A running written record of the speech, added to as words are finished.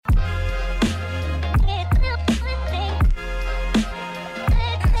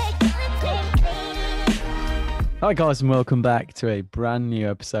Hi, guys, and welcome back to a brand new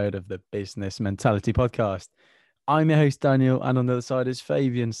episode of the Business Mentality Podcast. I'm your host, Daniel, and on the other side is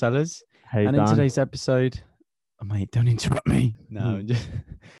Fabian Sellers. Hey, And in Dan. today's episode, oh, mate, don't interrupt me. No,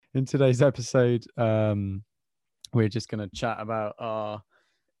 in today's episode, we're just going to chat about our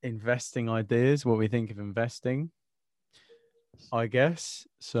investing ideas, what we think of investing, I guess.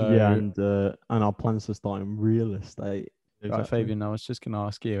 So, Yeah, and our plans to start in real estate. right, Exactly. Fabian, I was just going to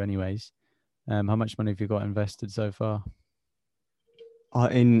ask you, anyways, how much money have you got invested so far?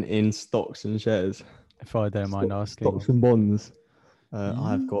 In stocks and shares, If I don't mind asking. stocks and bonds.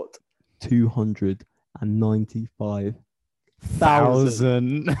 I've got 295,000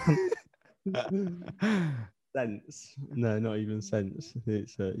 1,000. cents. No, not even cents.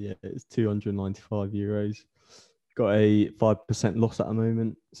 It's 295 euros. Got a 5% loss at the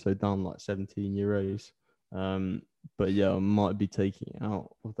moment, so down like 17 euros. But yeah, I might be taking it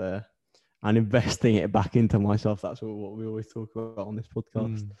out of there and investing it back into myself. That's what we always talk about on this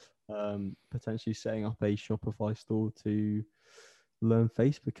podcast. Potentially setting up a Shopify store to learn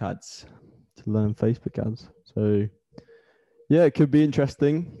Facebook ads. So yeah, it could be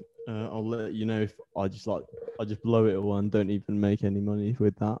interesting. I'll let you know if I just blow it all and don't even make any money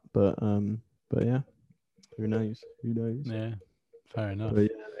with that. But yeah, who knows? Yeah, fair enough.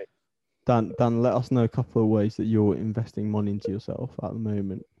 But yeah, Dan, let us know a couple of ways that you're investing money into yourself at the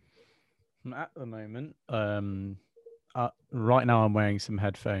moment. At the moment, right now I'm wearing some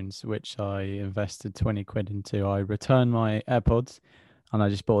headphones, which I invested 20 quid into. I returned my AirPods and I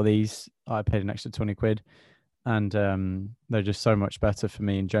just bought these. I paid an extra 20 quid and they're just so much better for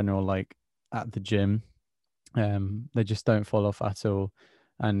me in general, like at the gym. They just don't fall off at all.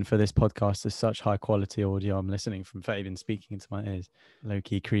 And for this podcast, there's such high quality audio. I'm listening from Fabian speaking into my ears. Low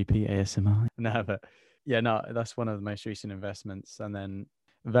key creepy ASMR. No, but yeah, no, that's one of the most recent investments. And then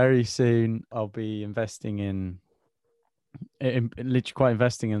very soon I'll be investing in literally quite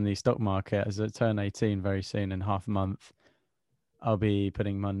investing in the stock market as I turn 18 very soon in half a month. I'll be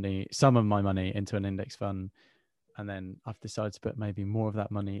putting some of my money into an index fund. And then I've decided to put maybe more of that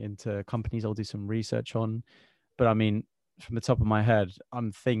money into companies I'll do some research on. But I mean, from the top of my head,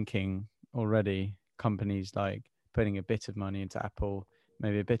 I'm thinking already companies like putting a bit of money into Apple,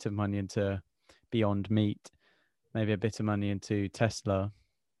 maybe a bit of money into Beyond Meat, maybe a bit of money into Tesla.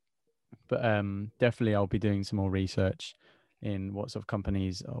 But definitely I'll be doing some more research in what sort of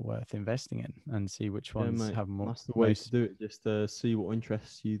companies are worth investing in and see which Yeah, ones mate, have more that's the way to most do it. Just see what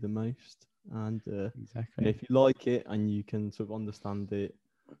interests you the most, and exactly. if you like it and you can sort of understand it,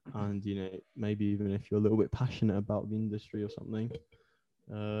 and maybe even if you're a little bit passionate about the industry or something,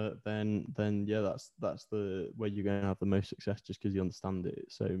 then yeah, that's the where you're going to have the most success, just because you understand it.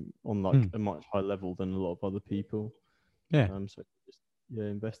 So on like a much higher level than a lot of other people. Yeah. So just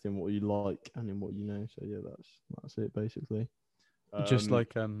invest in what you like and in what you know. So yeah, that's it basically. Just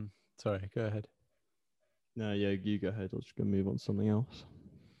like sorry, go ahead. No, yeah, you go ahead. I was just gonna move on to something else.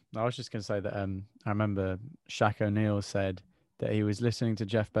 I was just going to say that I remember Shaq O'Neal said that he was listening to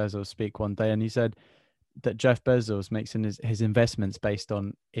Jeff Bezos speak one day, and he said that Jeff Bezos makes in his investments based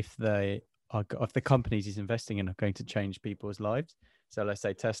on if the companies he's investing in are going to change people's lives. So let's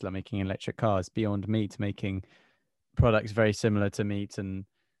say Tesla making electric cars, Beyond Meat making products very similar to meat, and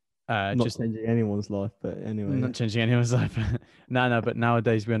Not just changing anyone's life, but anyway. not changing anyone's life. No, but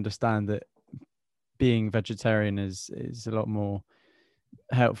nowadays we understand that being vegetarian is a lot more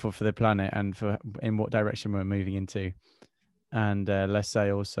helpful for the planet and for in what direction we're moving into. And let's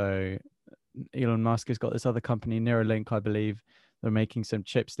say also Elon Musk has got this other company, Neuralink, I believe. They're making some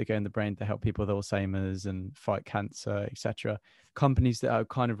chips that go in the brain to help people with Alzheimer's and fight cancer, etc. Companies that are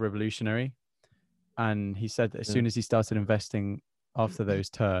kind of revolutionary. And he said that as soon as he started investing after those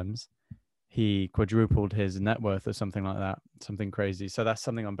terms, he quadrupled his net worth or something like that, something crazy. So that's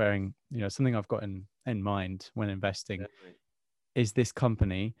something I'm bearing, something I've got in mind when investing. Is this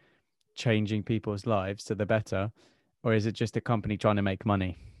company changing people's lives to the better, or is it just a company trying to make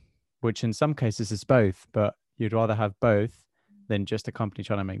money? Which in some cases is both, but you'd rather have both than just a company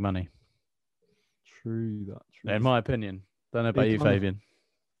trying to make money. True that. In my opinion. Don't know about you, Fabian.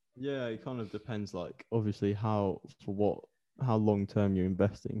 Yeah, it kind of depends. Like, obviously, how long term you're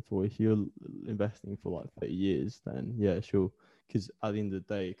investing for. If you're investing for like 30 years, then yeah, sure. Because at the end of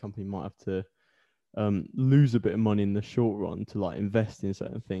the day, a company might have to lose a bit of money in the short run to like invest in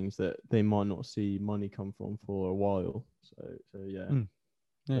certain things that they might not see money come from for a while. So yeah.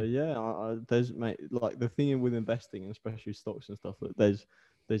 Yeah. So yeah, there's like the thing with investing, and especially stocks and stuff, that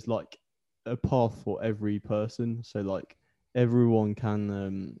there's like a path for every person. So like everyone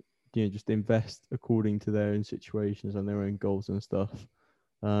can just invest according to their own situations and their own goals and stuff.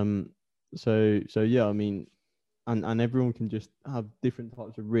 So yeah, I mean, and everyone can just have different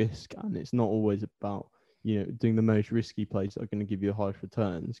types of risk, and it's not always about doing the most risky plays that are going to give you the highest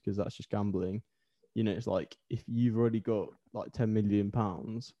returns, because that's just gambling. It's like if you've already got like 10 million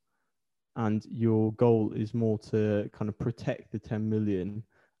pounds and your goal is more to kind of protect the 10 million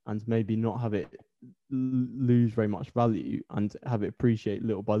and maybe not have it lose very much value and have it appreciate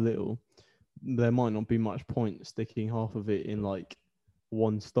little by little, there might not be much point sticking half of it in like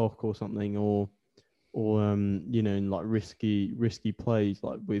one stock or something, or in like risky plays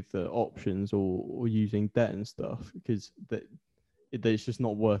like with options, or using debt and stuff, because it's just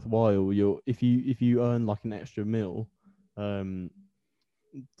not worthwhile. If you earn like an extra mil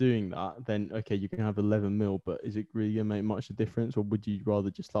doing that, then okay, you can have 11 mil, but is it really gonna make much of a difference, or would you rather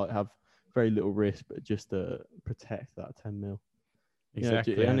just like have very little risk but just protect that 10 mil?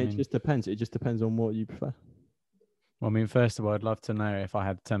 Exactly. And it just depends on what you prefer. Well, I mean, first of all, I'd love to know if I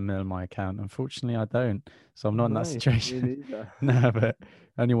had 10 mil in my account. Unfortunately, I don't. So I'm not in that situation. No, but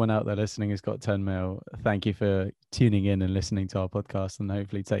anyone out there listening who's got 10 mil, thank you for tuning in and listening to our podcast, and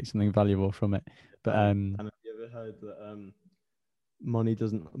hopefully take something valuable from it. But and have you ever heard that money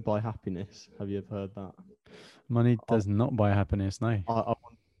doesn't buy happiness? Have you ever heard that? Money does not buy happiness, no. I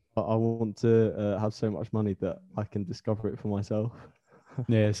want to have so much money that I can discover it for myself.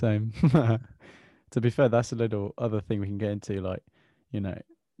 Yeah, same. To be fair, that's a little other thing we can get into. Like,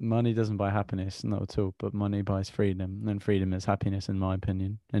 money doesn't buy happiness, not at all, but money buys freedom. And freedom is happiness, in my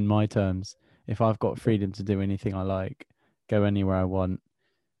opinion. In my terms, if I've got freedom to do anything I like, go anywhere I want,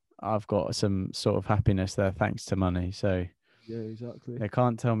 I've got some sort of happiness there thanks to money. So, yeah, exactly. They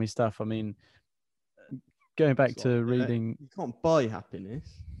can't tell me stuff. I mean, going back to reading. You can't buy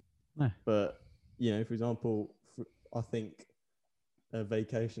happiness. No. But, for example, I think a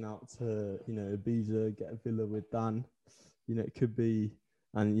vacation out to Ibiza, get a villa with Dan, it could be,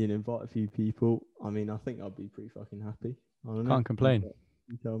 and invite a few people. I mean, I think I'd be pretty fucking happy. I don't know. Can't complain.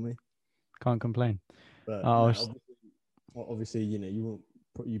 You tell me. Can't complain. But obviously, you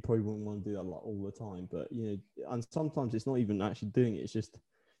probably wouldn't want to do that like all the time. But and sometimes it's not even actually doing it.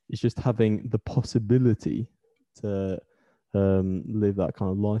 It's just having the possibility to live that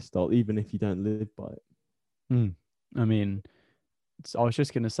kind of lifestyle, even if you don't live by it. I mean, I was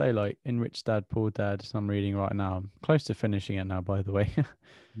just going to say, like, in Rich Dad, Poor Dad, I'm reading right now. I'm close to finishing it now, by the way.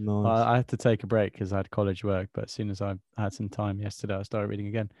 Nice. I had to take a break because I had college work, but as soon as I had some time yesterday, I started reading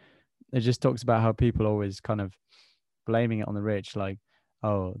again. It just talks about how people always kind of blaming it on the rich, like,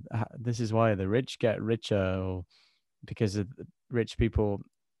 oh, this is why the rich get richer, or because rich people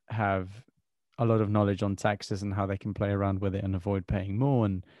have a lot of knowledge on taxes and how they can play around with it and avoid paying more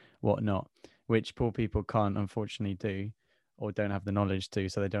and whatnot, which poor people can't unfortunately do, or don't have the knowledge to,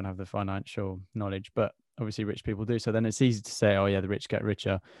 so they don't have the financial knowledge, but obviously rich people do. So then it's easy to say, oh yeah, the rich get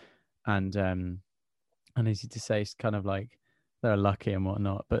richer, and easy to say it's kind of like they're lucky and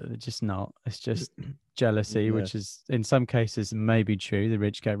whatnot, but it's just not. It's just jealousy, Yeah. which is in some cases maybe true. The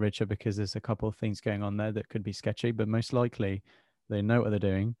rich get richer because there's a couple of things going on there that could be sketchy, but most likely they know what they're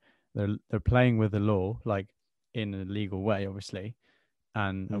doing. They're playing with the law, like in a legal way, obviously,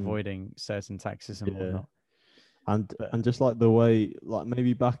 and avoiding certain taxes and whatnot. And just like the way, like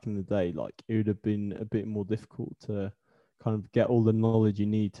maybe back in the day, like it would have been a bit more difficult to kind of get all the knowledge you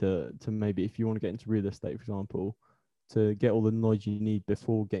need to maybe, if you want to get into real estate, for example, to get all the knowledge you need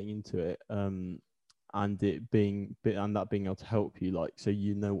before getting into it, and it being and that being able to help you, like, so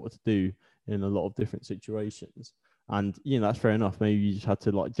you know what to do in a lot of different situations. And that's fair enough. Maybe you just had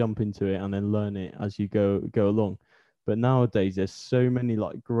to like jump into it and then learn it as you go along. But nowadays there's so many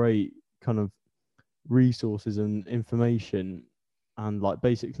like great kind of resources and information, and like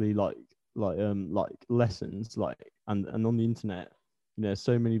basically like lessons, like, and on the internet,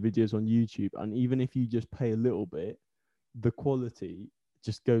 so many videos on YouTube, and even if you just pay a little bit, the quality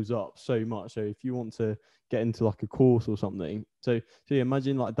just goes up so much. So if you want to get into like a course or something, so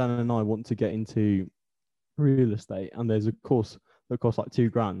imagine like Dan and I want to get into real estate, and there's a course that costs like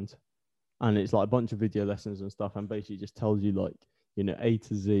 $2,000, and it's like a bunch of video lessons and stuff, and basically just tells you like A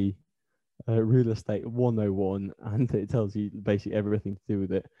to Z real estate 101, and it tells you basically everything to do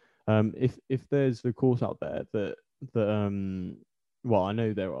with it. If there's a course out there that well, I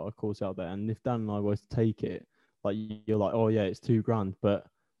know there are a course out there, and if Dan and I were to take it, like, you're like, oh yeah, it's $2,000, but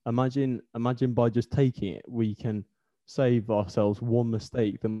imagine by just taking it, we can save ourselves one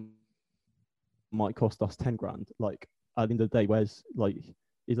mistake that might cost us 10 grand. Like, at the end of the day, where's like,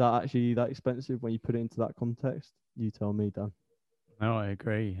 is that actually that expensive when you put it into that context? You tell me, Dan. No, I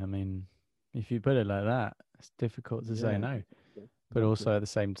agree. I mean, if you put it like that, it's difficult to say no. But also at the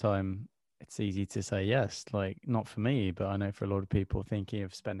same time, it's easy to say yes. Like, not for me, but I know for a lot of people, thinking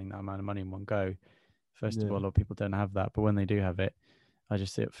of spending that amount of money in one go, First of Yeah. all, a lot of people don't have that, but when they do have it, I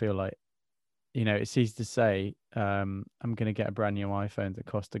just feel like, it's easy to say, I'm going to get a brand new iPhone that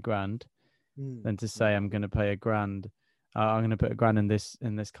cost £1,000, than to say I'm going to pay £1,000. I'm going to put £1,000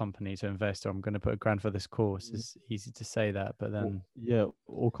 in this company to invest, or I'm going to put £1,000 for this course. It's easy to say that, but then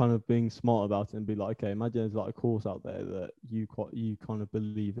or kind of being smart about it and be like, okay, imagine there's like a course out there that you kind of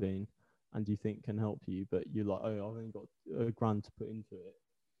believe in and you think can help you, but you're like, oh, I've only got £1,000 to put into it,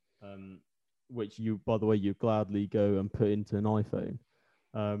 which you, by the way, you gladly go and put into an iPhone.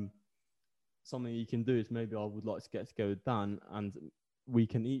 Something you can do is maybe I would like to get to go with Dan, and we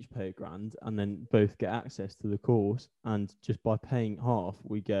can each pay £1,000 and then both get access to the course, and just by paying half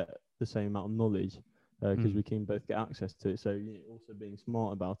we get the same amount of knowledge, because we can both get access to it. So also being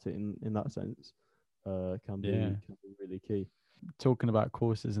smart about it in that sense can be really key. Talking about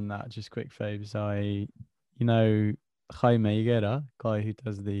courses and that, just quick faves. Jaime Higuera, guy who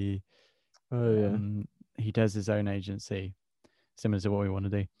does he does his own agency, similar to what we want to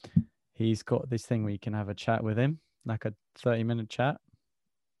do. He's got this thing where you can have a chat with him, like a 30-minute chat.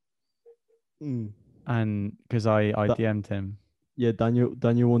 And because I DM'd him. Yeah,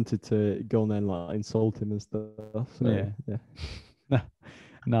 Daniel wanted to go on there and like insult him and stuff. So, yeah.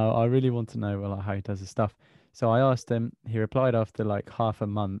 No, I really want to know how he does his stuff. So I asked him. He replied after like half a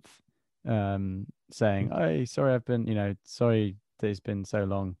month, saying, "Hey, sorry, sorry that it's been so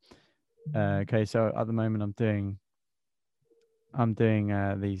long. Okay, so at the moment I'm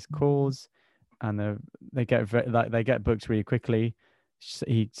doing these calls, and they get booked really quickly.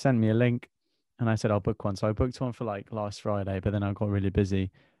 He sent me a link, and I said I'll book one. So I booked one for like last Friday, but then I got really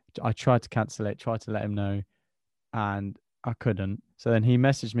busy. I tried to cancel it, tried to let him know, and I couldn't. So then he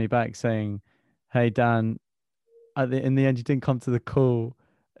messaged me back saying, "Hey Dan, in the end you didn't come to the call.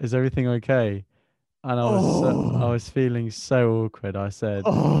 Is everything okay?" And I was feeling so awkward. I said,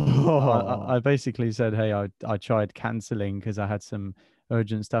 I basically said, "Hey, I tried canceling because I had some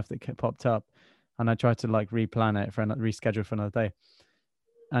urgent stuff that popped up, and I tried to like replan it reschedule for another day."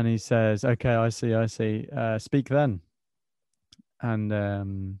 And he says, "Okay, I see. Speak then." And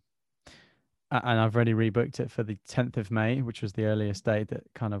I've already rebooked it for the 10th of May, which was the earliest date that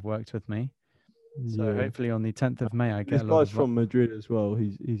kind of worked with me. So hopefully on the 10th of May, I get this a lot guy's of. from Madrid as well.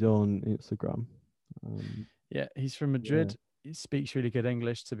 He's on Instagram. Yeah, he's from Madrid. He speaks really good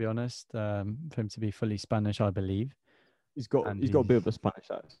English, to be honest. For him to be fully Spanish, I believe. He's got a bit of a Spanish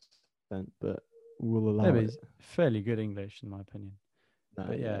accent, but we'll allow it. He's fairly good English, in my opinion.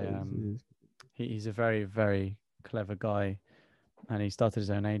 But he's a very, very clever guy, and he started his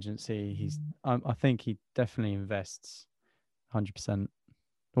own agency. I think he definitely invests 100%.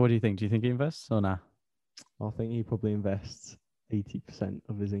 What do you think? Do you think he invests or nah? I think he probably invests 80%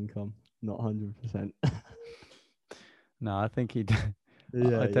 of his income, not 100%. No, I think he.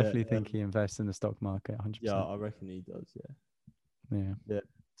 I definitely think he invests in the stock market 100%. Yeah, I reckon he does. Yeah.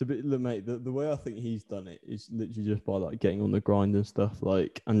 Look, mate, the way I think he's done it is literally just by like getting on the grind and stuff,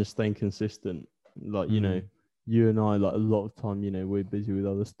 like, and just staying consistent. Like, you and I, like, a lot of time, we're busy with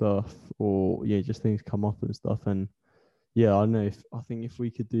other stuff, or just things come up and stuff. And I know, I think if we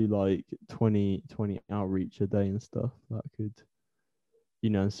could do like 20 outreach a day and stuff, that could,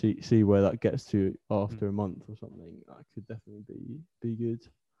 and see where that gets to after a month or something, that could definitely be good.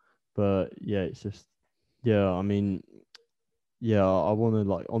 But it's just, I mean, I want to,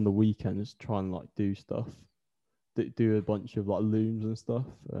 like, on the weekends try and like do stuff, do a bunch of like looms and stuff.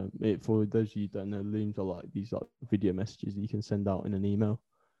 For those of you who don't know, looms are like these like video messages that you can send out in an email.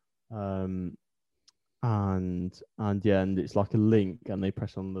 And it's like a link, and they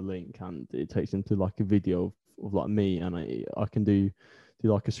press on the link, and it takes them to like a video of like me, and I can do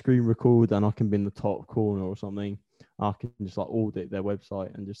like a screen record, and I can be in the top corner or something. I can just like audit their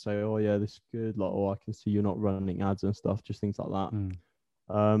website and just say, oh yeah, this is good, like, oh, I can see you're not running ads and stuff, just things like that.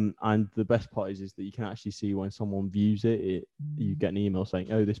 And the best part is that you can actually see when someone views it, you get an email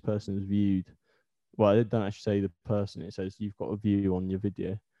saying, oh, this person has viewed. Well, it don't actually say the person, it says you've got a view on your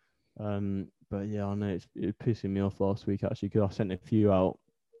video. But I know it's pissing me off last week, actually, because I sent a few out.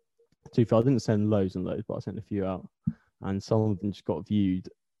 I didn't send loads and loads, but I sent a few out, and some of them just got viewed.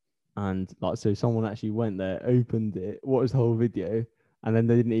 And like, so someone actually went there, opened it, watched the whole video, and then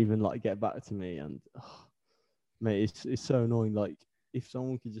they didn't even like get back to me. And mate, it's so annoying. Like, if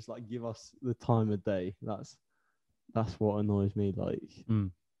someone could just like give us the time of day, that's what annoys me. Like,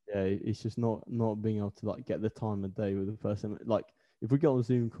 it's just not being able to like get the time of day with the person. Like, if we get on a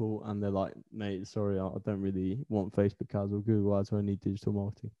Zoom call and they're like, mate, sorry, I don't really want Facebook ads or Google ads, or I need digital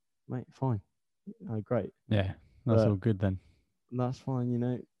marketing. Mate, fine. Great. Yeah, that's all good then. That's fine, you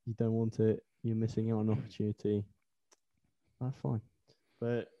don't want it, you're missing out on an opportunity. That's fine.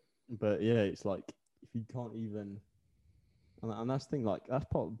 But it's like, if you can't even, and that's the thing, like that's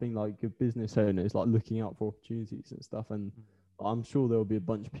part of being like a business owner is like looking out for opportunities and stuff. And I'm sure there'll be a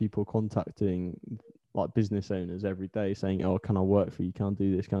bunch of people contacting like business owners every day saying, "Oh, can I work for you? Can I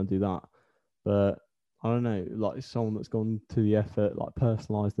do this? Can I do that?" But I don't know, like someone that's gone to the effort, like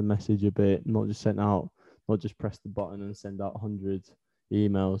personalize the message a bit, not just sent out, not just press the button and send out 100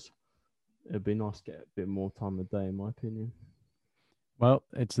 emails. It'd be nice to get a bit more time a day, in my opinion. Well,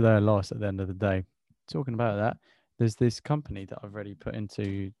 it's their loss at the end of the day. Talking about that, there's this company that I've already put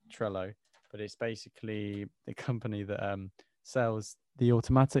into Trello, but it's basically the company that sells the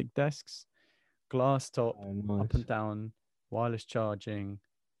automatic desks, glass top, Oh, up nice. and down, wireless charging,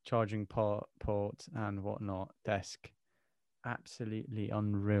 charging port and whatnot desk. Absolutely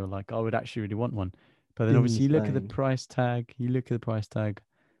unreal. Like I would actually really want one. But then obviously you look at the Insane. price tag,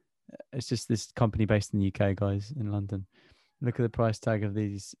 it's just this company based in the UK, guys, in London. Look at the price tag of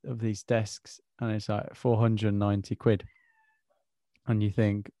these desks, and it's like 490 quid. And you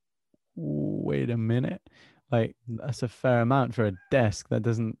think, wait a minute, like that's a fair amount for a desk that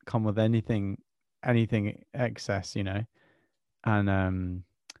doesn't come with anything excess, you know. And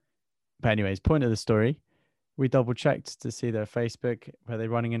but anyways, point of the story, we double checked to see their Facebook. Were they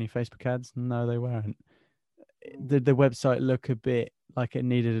running any Facebook ads? No, they weren't. Did the website look a bit like it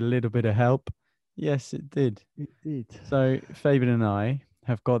needed a little bit of help? Yes, it did. It did. So Fabian and I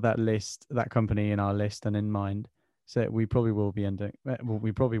have got that company in our list and in mind. So we probably will be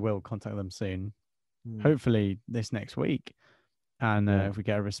we probably will contact them soon. Mm. Hopefully this next week. And Yeah. if we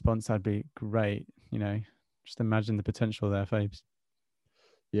get a response, that'd be great. You know, just imagine the potential there, Fabes.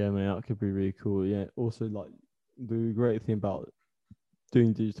 Yeah, man, that could be really cool. Yeah. Also, like the great thing about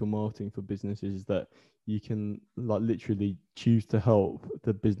doing digital marketing for businesses is that you can like literally choose to help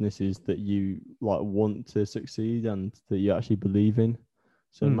the businesses that you like want to succeed and that you actually believe in.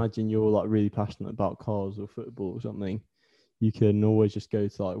 So Mm. imagine you're like really passionate about cars or football or something. You can always just go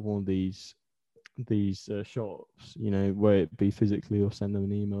to like one of these shops, you know, where it be physically or send them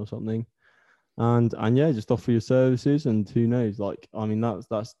an email or something, and yeah, just offer your services. And who knows, like I mean, that's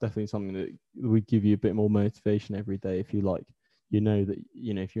definitely something that would give you a bit more motivation every day if you like, you know, that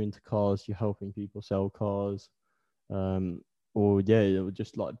you know if you're into cars, you're helping people sell cars, um, or yeah, it would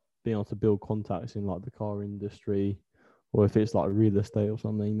just like being able to build contacts in like the car industry, or if it's like real estate or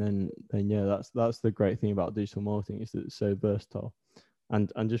something, then yeah, that's the great thing about digital marketing is that it's so versatile. And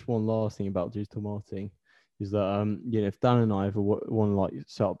just one last thing about digital marketing is that you know, if Dan and I ever want to like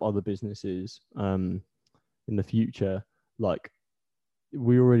set up other businesses in the future, like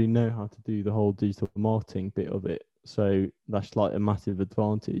we already know how to do the whole digital marketing bit of it, so that's like a massive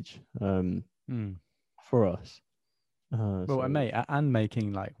advantage Mm. for us. Well, So and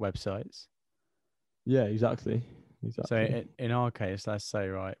making like websites. yeah, exactly, So exactly. in our case, let's say,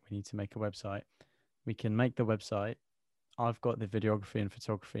 right, we need to make a website. We can make the website. I've got the videography and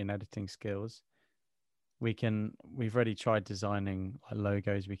photography and editing skills. We've already tried designing like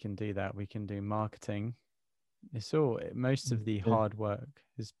logos. We can do that. We can do marketing. Most of the Yeah, hard work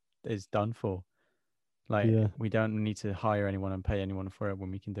is done for. Like yeah, we don't need to hire anyone and pay anyone for it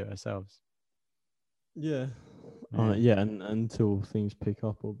when we can do it ourselves. yeah. Yeah. Yeah, and until things pick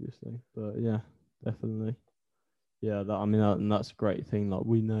up, obviously, but yeah, definitely. Yeah, that I mean, and that's a great thing. Like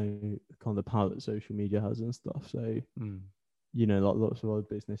we know kind of the power that social media has and stuff. So Mm. you know, like lots of other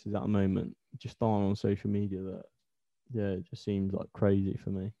businesses at the moment just aren't on social media. That yeah, it just seems like crazy for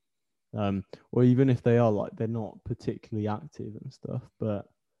me. Or even if they are, like they're not particularly active and stuff. But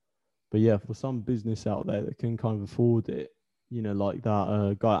yeah, for some business out there that can kind of afford it, you know, like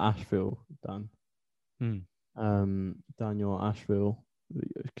that guy at Asheville, Mm. Daniel Asheville,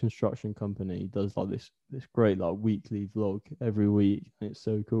 the construction company, does like this great like weekly vlog every week, and it's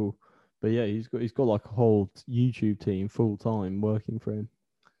so cool. But yeah, he's got like a whole YouTube team full time working for him.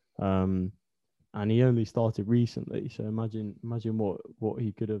 Um, and he only started recently, so imagine what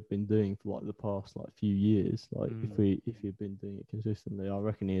he could have been doing for like the past like few years. Like Mm. if he'd been doing it consistently, I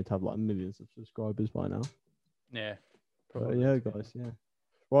reckon he'd have like millions of subscribers by now. Yeah, But probably yeah, to be guys, honest. yeah.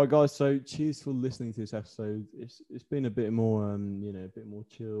 Right, guys. So cheers for listening to this episode. It's been a bit more you know, a bit more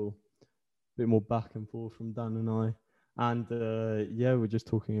chill, a bit more back and forth from Dan and I. And yeah, we're just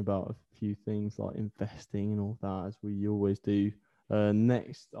talking about a few things like investing and all that, as we always do. Our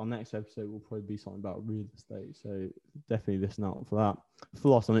next episode will probably be something about real estate. So definitely listen out for that.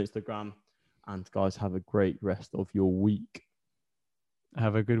 Follow us on Instagram, and guys, have a great rest of your week.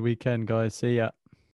 Have a good weekend, guys. See ya.